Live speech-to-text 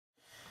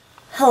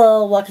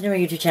Hello, welcome to my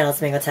YouTube channel, it's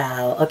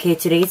Mangothao. Okay,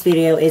 today's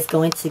video is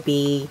going to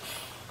be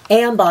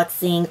an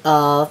unboxing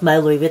of my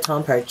Louis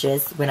Vuitton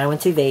purchase when I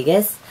went to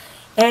Vegas,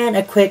 and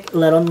a quick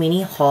little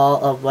mini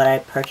haul of what I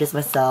purchased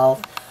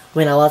myself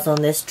when I was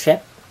on this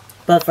trip.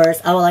 But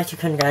first, I would like to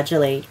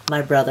congratulate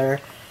my brother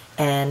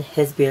and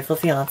his beautiful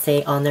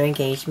fiance on their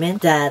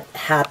engagement that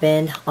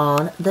happened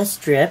on the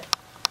Strip.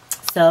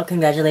 So,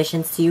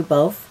 congratulations to you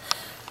both.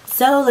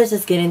 So, let's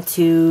just get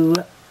into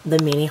the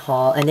mini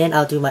haul, and then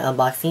I'll do my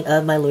unboxing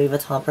of my Louis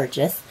Vuitton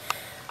purchase.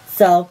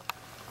 So,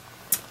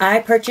 I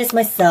purchased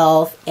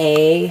myself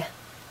a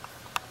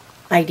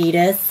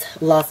Adidas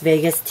Las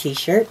Vegas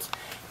t-shirt.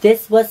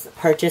 This was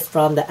purchased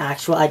from the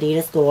actual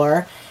Adidas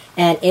store,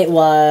 and it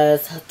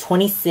was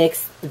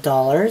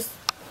 $26.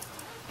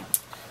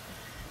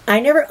 I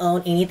never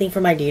owned anything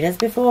from Adidas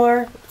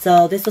before,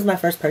 so this was my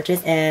first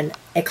purchase, and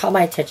it caught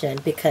my attention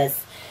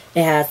because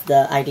it has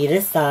the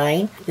Adidas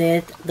sign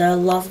with the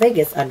Las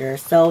Vegas under.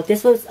 So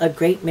this was a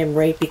great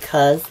memory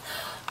because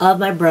of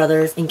my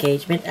brother's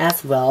engagement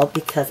as well,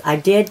 because I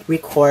did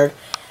record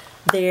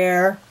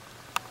their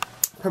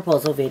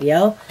proposal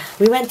video.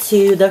 We went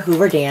to the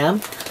Hoover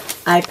Dam.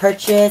 I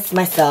purchased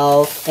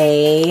myself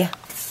a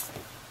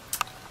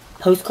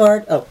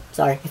postcard. Oh,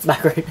 sorry, it's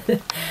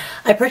backward.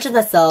 I purchased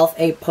myself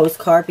a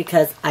postcard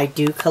because I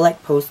do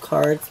collect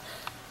postcards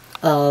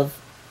of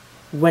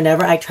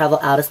whenever I travel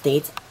out of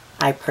states.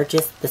 I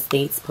purchased the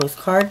state's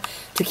postcard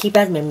to keep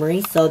as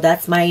memories. So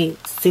that's my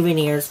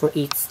souvenirs for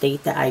each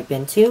state that I've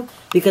been to,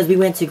 because we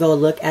went to go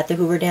look at the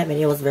Hoover Dam and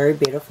it was very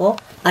beautiful.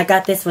 I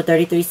got this for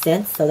 33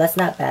 cents, so that's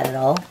not bad at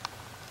all.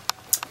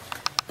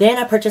 Then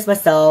I purchased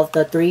myself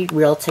the 3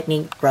 Real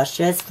Technique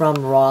brushes from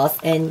Ross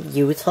in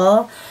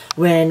Utah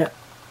when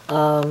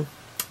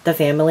the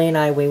family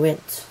and we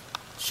went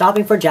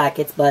shopping for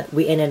jackets, but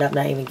we ended up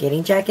not even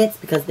getting jackets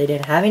because they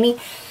didn't have any.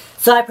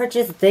 So I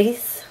purchased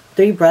these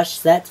 3 brush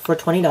sets for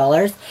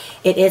 $20.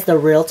 It is the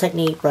Real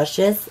Technique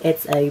brushes.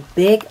 It's a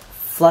big,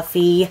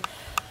 fluffy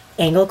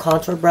angle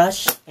contour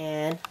brush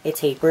and a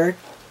tapered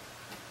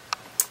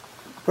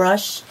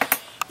brush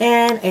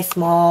and a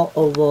small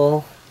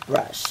oval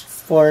brush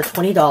for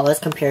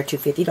 $20 compared to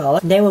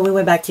 $50. Then when we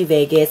went back to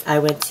Vegas, I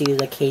went to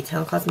the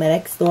K-Town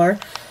Cosmetics store,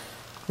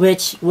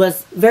 which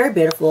was very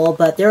beautiful,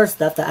 but there was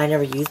stuff that I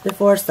never used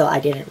before, so I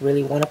didn't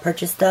really want to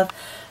purchase stuff.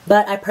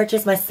 But I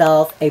purchased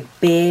myself a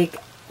big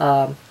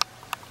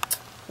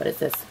what is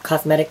this?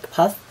 Cosmetic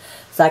puff,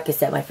 so I could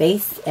set my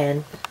face,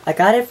 and I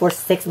got it for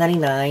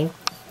 $6.99.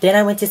 Then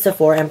I went to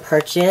Sephora and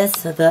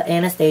purchased the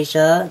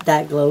Anastasia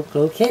That Glow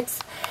kits.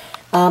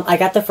 I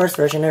got the first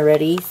version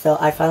already, so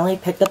I finally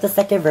picked up the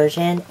second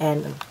version,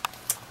 and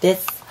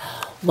this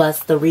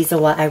was the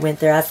reason why I went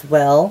there as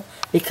well,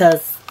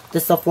 because the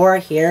Sephora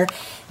here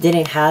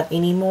didn't have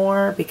any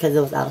more because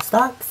it was out of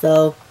stock.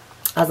 So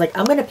I was like,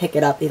 I'm gonna pick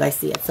it up if I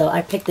see it. So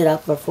I picked it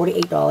up for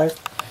 $48.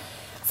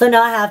 So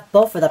now I have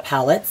both of the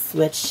palettes,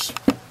 which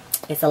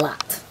is a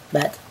lot,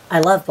 but I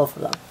love both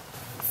of them.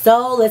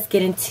 So let's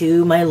get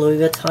into my Louis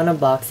Vuitton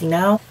unboxing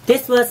now.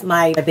 This was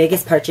my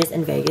biggest purchase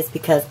in Vegas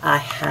because I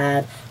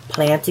had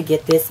planned to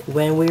get this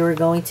when we were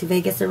going to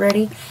Vegas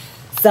already.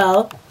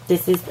 So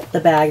this is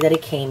the bag that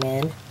it came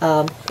in.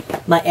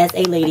 My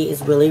SA lady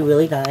is really,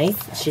 really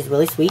nice. She's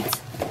really sweet.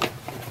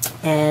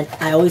 And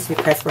I always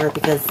request for her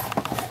because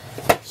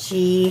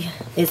she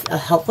is a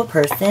helpful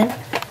person.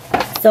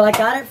 So I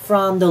got it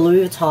from the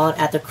Louis Vuitton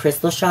at the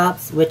Crystal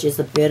Shops, which is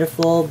a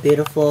beautiful,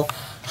 beautiful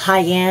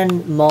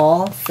high-end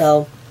mall.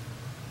 So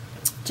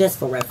just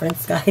for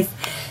reference, guys.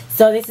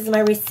 So this is my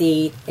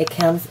receipt. It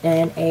comes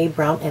in a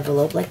brown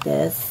envelope like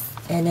this.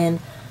 And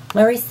then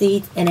my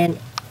receipt, and then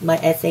my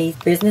SA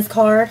business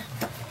card.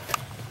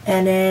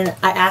 And then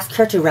I asked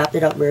her to wrap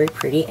it up very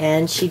pretty,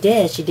 and she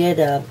did. She did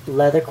a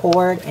leather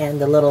cord and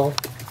the little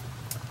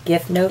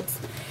gift notes.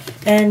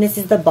 And this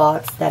is the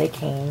box that it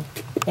came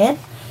in.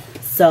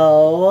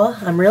 So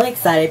I'm really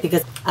excited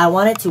because I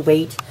wanted to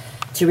wait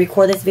to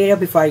record this video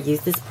before I use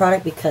this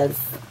product because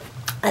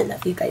I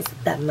love you guys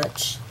that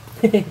much.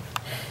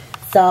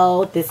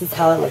 So this is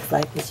how it looks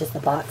like. It's just a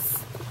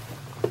box.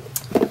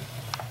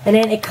 And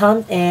then it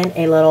comes in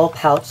a little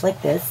pouch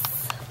like this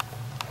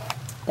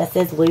that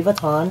says Louis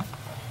Vuitton.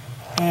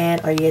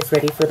 And are you guys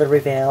ready for the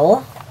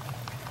reveal?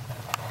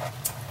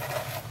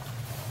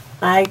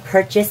 I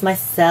purchased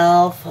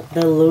myself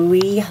the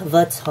Louis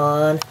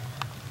Vuitton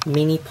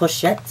mini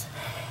pochette.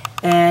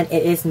 And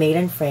it is made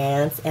in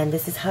France, and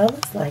this is how it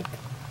looks like.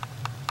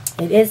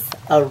 It is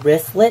a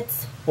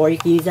wristlet, or you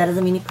can use that as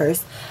a mini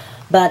purse,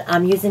 but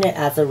I'm using it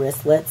as a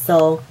wristlet,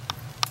 so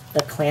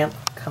the clamp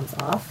comes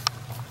off.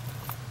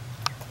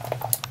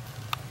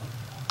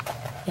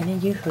 And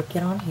then you hook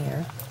it on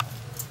here.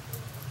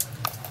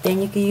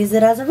 Then you can use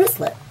it as a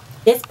wristlet.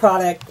 This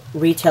product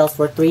retails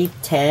for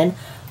 $310,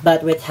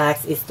 but with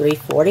tax is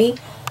 $340.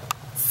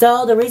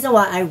 So the reason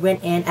why I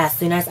went in as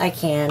soon as I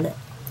can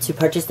to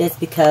purchase this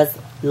because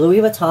Louis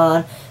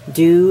Vuitton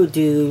do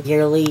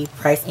yearly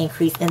price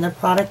increase in their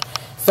product.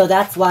 So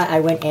that's why I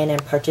went in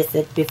and purchased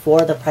it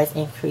before the price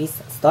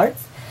increase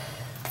starts.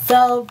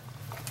 So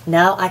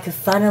now I could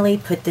finally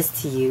put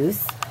this to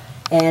use.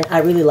 and I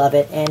really love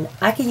it. And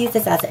I could use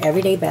this as an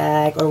everyday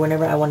bag or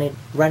whenever I want to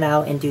run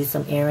out and do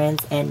some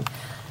errands, and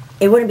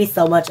it wouldn't be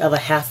so much of a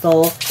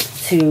hassle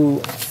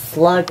to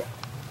slug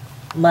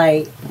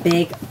my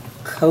big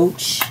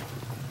Coach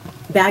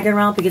bag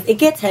around, because it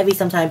gets heavy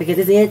sometimes because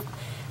it is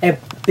a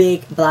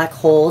big black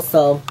hole.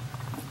 So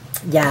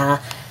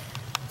yeah,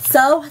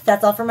 so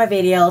that's all for my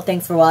video.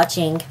 Thanks for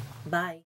watching. Bye.